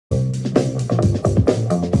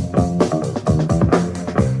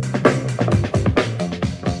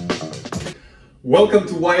Welcome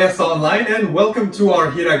to YS Online and welcome to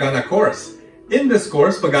our Hiragana course. In this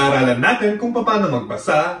course, pag-aaralan natin kung paano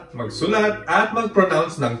magbasa, magsulat, at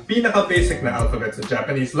mag-pronounce ng pinaka-basic na alphabet sa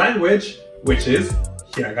Japanese language, which is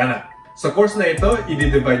Hiragana. Sa course na ito,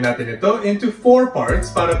 i-divide natin ito into 4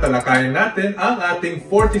 parts para talakayin natin ang ating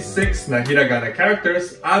 46 na Hiragana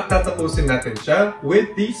characters at tatapusin natin siya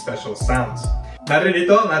with these special sounds.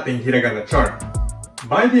 Naririto ang ating Hiragana chart.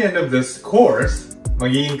 By the end of this course,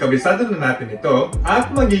 magiging kabisado na natin ito at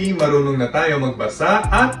magiging marunong na tayo magbasa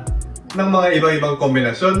at ng mga iba-ibang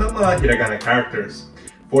kombinasyon ng mga Hiragana characters.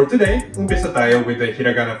 For today, umpisa tayo with the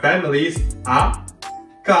Hiragana families A,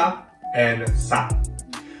 Ka, and Sa.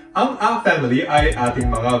 Ang A family ay ating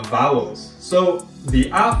mga vowels. So, the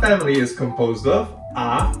A family is composed of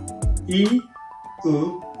A, I,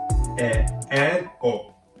 U, E, and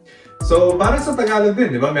O. So, para sa Tagalog din,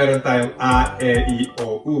 di ba? Meron tayong A, E, I,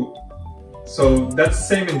 O, U. So, that's the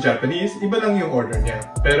same in Japanese, iba lang yung order niya.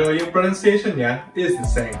 Pero yung pronunciation niya is the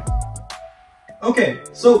same. Okay,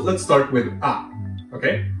 so let's start with A.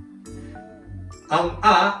 Okay? Ang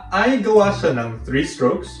A ay gawa siya ng 3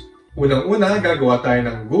 strokes. Unang-una, gagawa tayo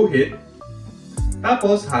ng guhit.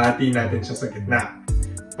 Tapos, hahati natin siya sa gitna.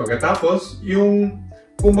 Pagkatapos, yung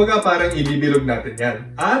kumbaga parang ibibilog natin yan.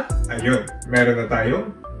 At, ayun, meron na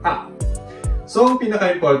tayong A. So, ang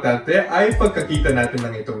pinaka-importante ay pagkakita natin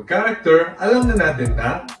ng itong character, alam na natin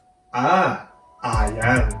na,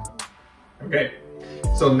 yan. Okay.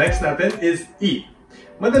 So, next natin is I.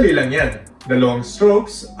 Madali lang yan. 2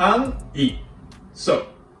 strokes ang I. So,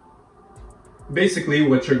 basically,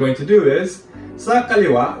 what you're going to do is, sa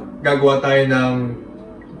kaliwa, gagawa tayo ng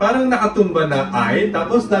parang nakatumba na I,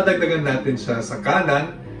 tapos dadagdagan natin siya sa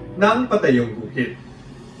kanan ng patayong guhit.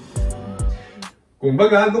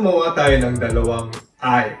 Kumbaga, gumawa tayo ng 2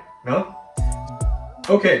 I, no?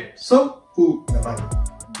 Okay, so, U naman.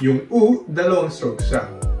 Yung U, 2 strokes siya.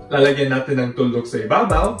 Lalagyan natin ng tuldok sa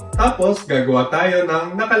ibabaw, tapos gagawa tayo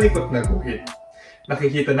ng nakalikot na guhit.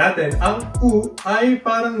 Nakikita natin, ang U ay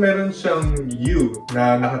parang meron siyang U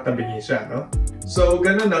na nakatabingi siya, no? So,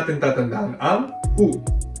 ganun natin tatandaan ang U.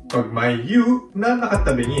 Pag may U na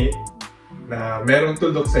nakatabingi, na merong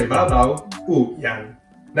tuldok sa ibabaw, U yan.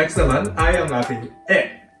 Next naman ay ang ating E.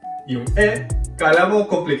 Yung E, kala mo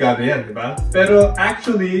komplikado yan, di ba? Pero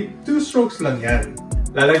actually, 2 strokes lang yan.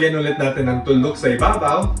 Lalagyan ulit natin ng tuldok sa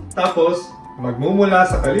ibabaw, tapos magmumula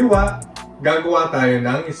sa kaliwa, gagawa tayo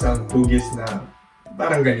ng isang hugis na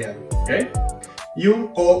parang ganyan. Okay?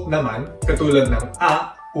 Yung O naman, katulad ng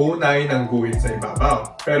A, unahin ang guhit sa ibabaw.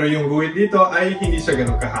 Pero yung guhit dito ay hindi siya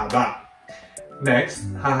ganun kahaba. Next,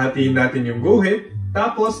 hahatiin natin yung guhit,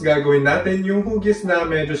 tapos gagawin natin yung hugis na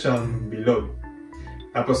medyo siyang bilog.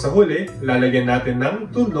 Tapos sa huli, lalagyan natin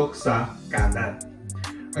ng tuldok sa kanan.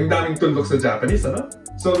 Ang daming tuldok sa Japanese, ano?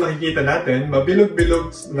 So nakikita natin, mabilog-bilog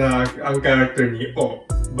na ang character ni O.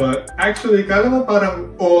 But actually, kala mo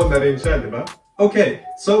parang O na rin siya, di ba? Okay,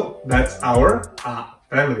 so that's our A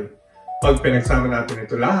family. Pag pinagsama natin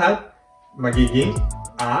ito lahat, magiging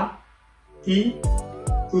A, I,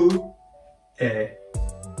 U, E,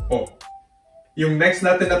 O. Yung next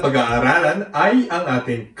natin na pag-aaralan ay ang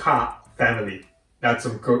ating Ka family.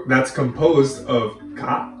 That's composed of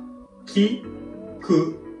Ka, Ki,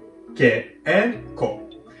 Ku, Ke, and Ko.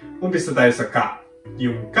 Umpisa tayo sa Ka.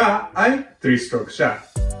 Yung Ka ay 3 strokes siya.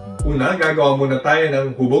 Una, gagawa muna tayo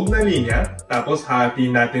ng hubog na linya, tapos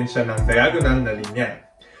hahatiin natin siya ng diagonal na linya.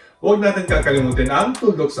 Huwag natin kakalimutin ang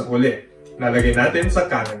tuldok sa huli. Lalagay natin sa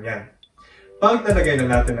kanan yan. Pag nalagay na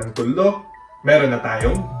natin ang tuldok, meron na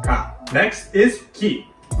tayong Ka. Next is Ki.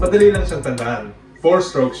 Madali lang siyang tandaan. 4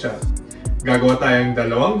 strokes siya. Gagawa tayong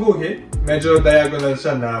 2 guhit. Medyo diagonal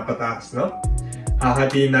siya na pataas, no?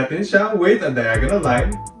 Hahatiin natin siya with a diagonal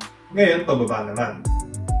line. Ngayon, pababa naman.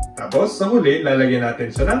 Tapos, sa huli, lalagyan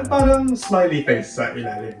natin siya ng parang smiley face sa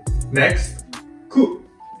ilalim. Next, Ku.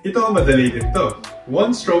 Ito, madali din to.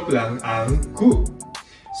 1 stroke lang ang Ku.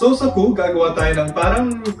 So, sa Ku, gagawa tayo ng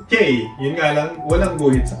parang K. Yun nga lang, walang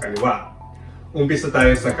guhit sa kaliwa. Umpisa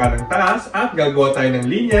tayo sa kanang taas at gagawa tayo ng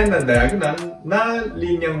linya ng diagonal na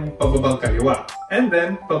linyang pababang kaliwa and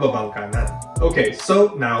then pababang kanan. Okay,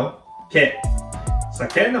 so now, Ke. Sa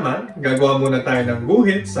Ke naman, gagawa muna tayo ng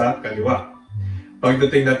guhit sa kaliwa.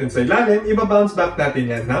 Pagdating natin sa ilalim, iba-bounce back natin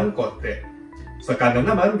yan ng konti. Sa kanan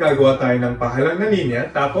naman, gagawa tayo ng pahalang na linya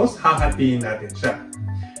tapos hahatiin natin siya.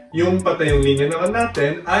 Yung patayong linya naman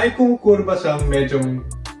natin ay kukurba siyang medyong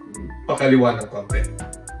pakaliwa ng konti.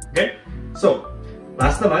 Okay? So,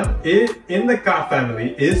 last naman, in the Ka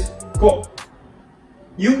family is Ko.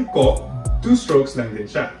 Yung Ko, 2 strokes lang din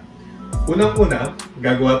siya. Unang-una,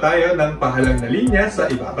 gagawa tayo ng pahalang na linya sa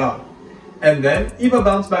ibabaw. And then,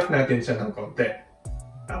 iba-bounce back natin siya ng konti.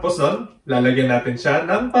 Tapos nun, lalagyan natin siya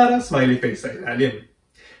ng parang smiley face sa ilalim.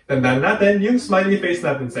 Tandaan natin, yung smiley face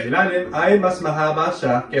natin sa ilalim ay mas mahaba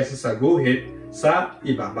siya kesa sa guhit sa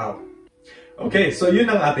ibabaw. Okay, so yun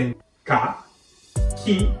ang ating ka,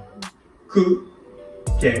 ki, ku,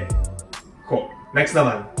 ke, ko. Next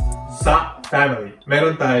naman, sa family.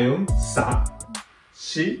 Meron tayong sa,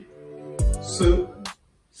 shi, su,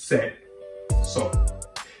 se, so.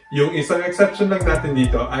 Yung isang exception lang natin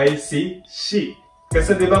dito ay si shi.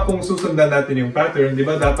 Kasi di ba kung susundan natin yung pattern, di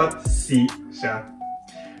ba dapat si siya?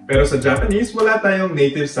 Pero sa Japanese, wala tayong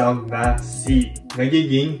native sound na si.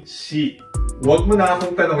 Nagiging shi. Huwag mo na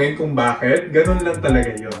akong tanungin kung bakit, ganun lang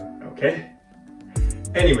talaga yun. Okay?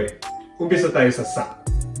 Anyway, umpisa tayo sa sa.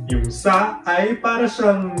 Yung sa ay para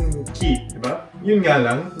siyang ki, di ba? Yun nga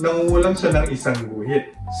lang, nangungulang siya ng isang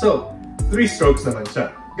guhit. So, 3 strokes naman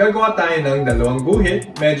siya. Gagawa tayo ng 2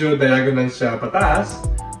 guhit, medyo diagonal siya pataas.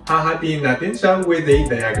 Hahatiin natin siya with a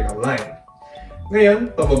diagonal line.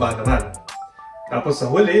 Ngayon, pababa naman. Tapos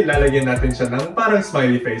sa huli, lalagyan natin siya ng parang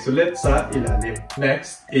smiley face ulit sa ilalim.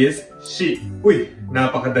 Next is shi. Uy,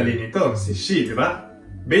 napakadali nito, si shi, di ba?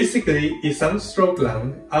 Basically, isang stroke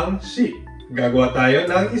lang ang shi. Gagawa tayo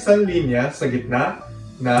ng isang linya sa gitna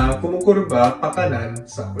na kumukurba pa kanan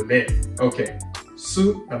sa huli. Okay,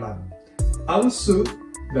 su naman. Ang su,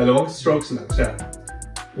 2 strokes lang siya.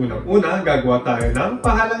 Unang-una, gagawa tayo ng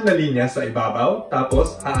pahalang na linya sa ibabaw,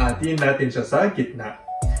 tapos haatiin natin siya sa gitna.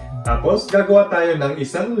 Tapos, gagawa tayo ng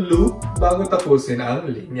isang loop bago tapusin ang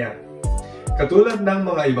linya. Katulad ng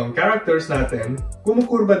mga ibang characters natin,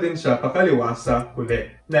 kumukurba din siya pakaliwa sa huli.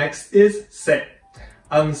 Next is se.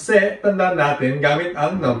 Ang se, tandaan natin gamit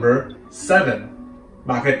ang number 7.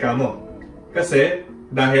 Bakit kamo? Kasi,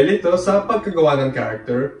 dahil ito sa pagkagawa ng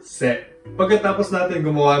character, se. Pagkatapos natin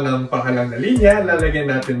gumawa ng pahalang na linya,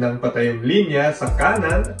 lalagyan natin ng patayong linya sa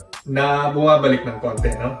kanan na bumabalik ng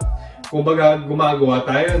konti, no? Kumbaga, gumagawa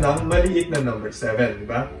tayo ng maliit na number 7, di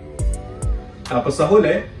ba? Tapos sa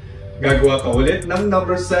huli, gagawa ka ulit ng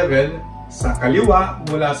number 7 sa kaliwa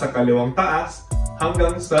mula sa kaliwang taas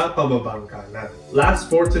hanggang sa pababang kanan.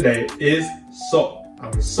 Last for today is so.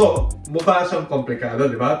 Ang so, mukha siyang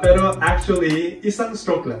komplikado, di ba? Pero actually, isang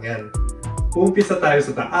stroke lang yan. Umpisa tayo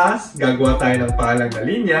sa taas, gagawa tayo ng pahalang na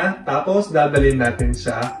linya, tapos dadalhin natin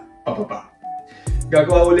siya pababa.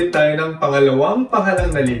 Gagawa ulit tayo ng pangalawang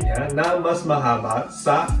pahalang na linya na mas mahaba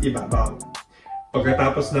sa ibabaw.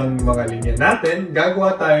 Pagkatapos ng mga linya natin,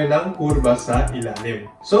 gagawa tayo ng kurba sa ilalim.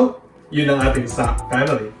 So, yun ang ating sa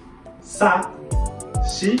family. Sa,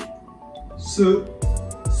 shi, su,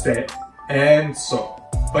 se, and so.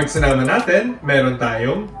 Pag sinama natin, meron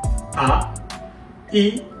tayong a,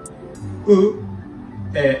 i, u,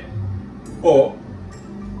 e, o,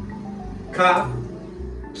 ka,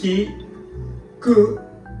 ki, ku,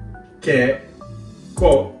 ke,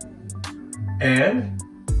 ko, and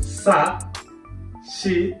sa,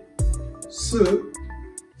 shi, su,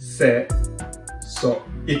 se, so.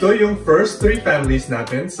 Ito yung first 3 families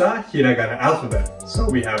natin sa Hiragana alphabet. So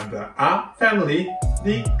we have the A family,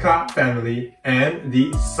 the Ka family, and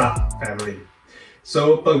the Sa family.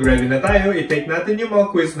 So, pag ready na tayo, i-take natin yung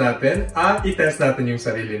mga quiz natin at i-test natin yung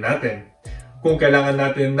sarili natin. Kung kailangan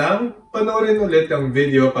natin ng panoorin ulit ang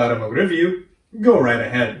video para mag-review, go right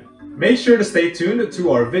ahead. Make sure to stay tuned to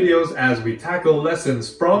our videos as we tackle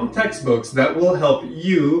lessons from textbooks that will help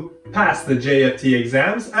you pass the JFT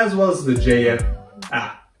exams as well as the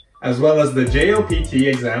JLPT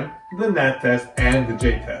exam, the NAT-Test, and the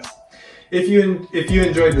J-Test. If you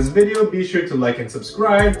enjoyed this video, be sure to like and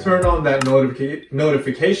subscribe, turn on that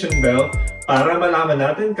notification bell para malaman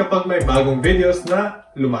natin kapag may bagong videos na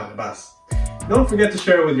lumalabas. Don't forget to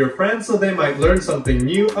share with your friends so they might learn something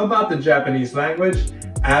new about the Japanese language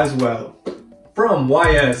as well. From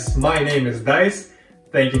YS, my name is Dice.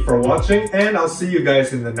 Thank you for watching and I'll see you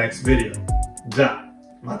guys in the next video. Ja,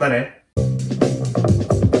 mata ne!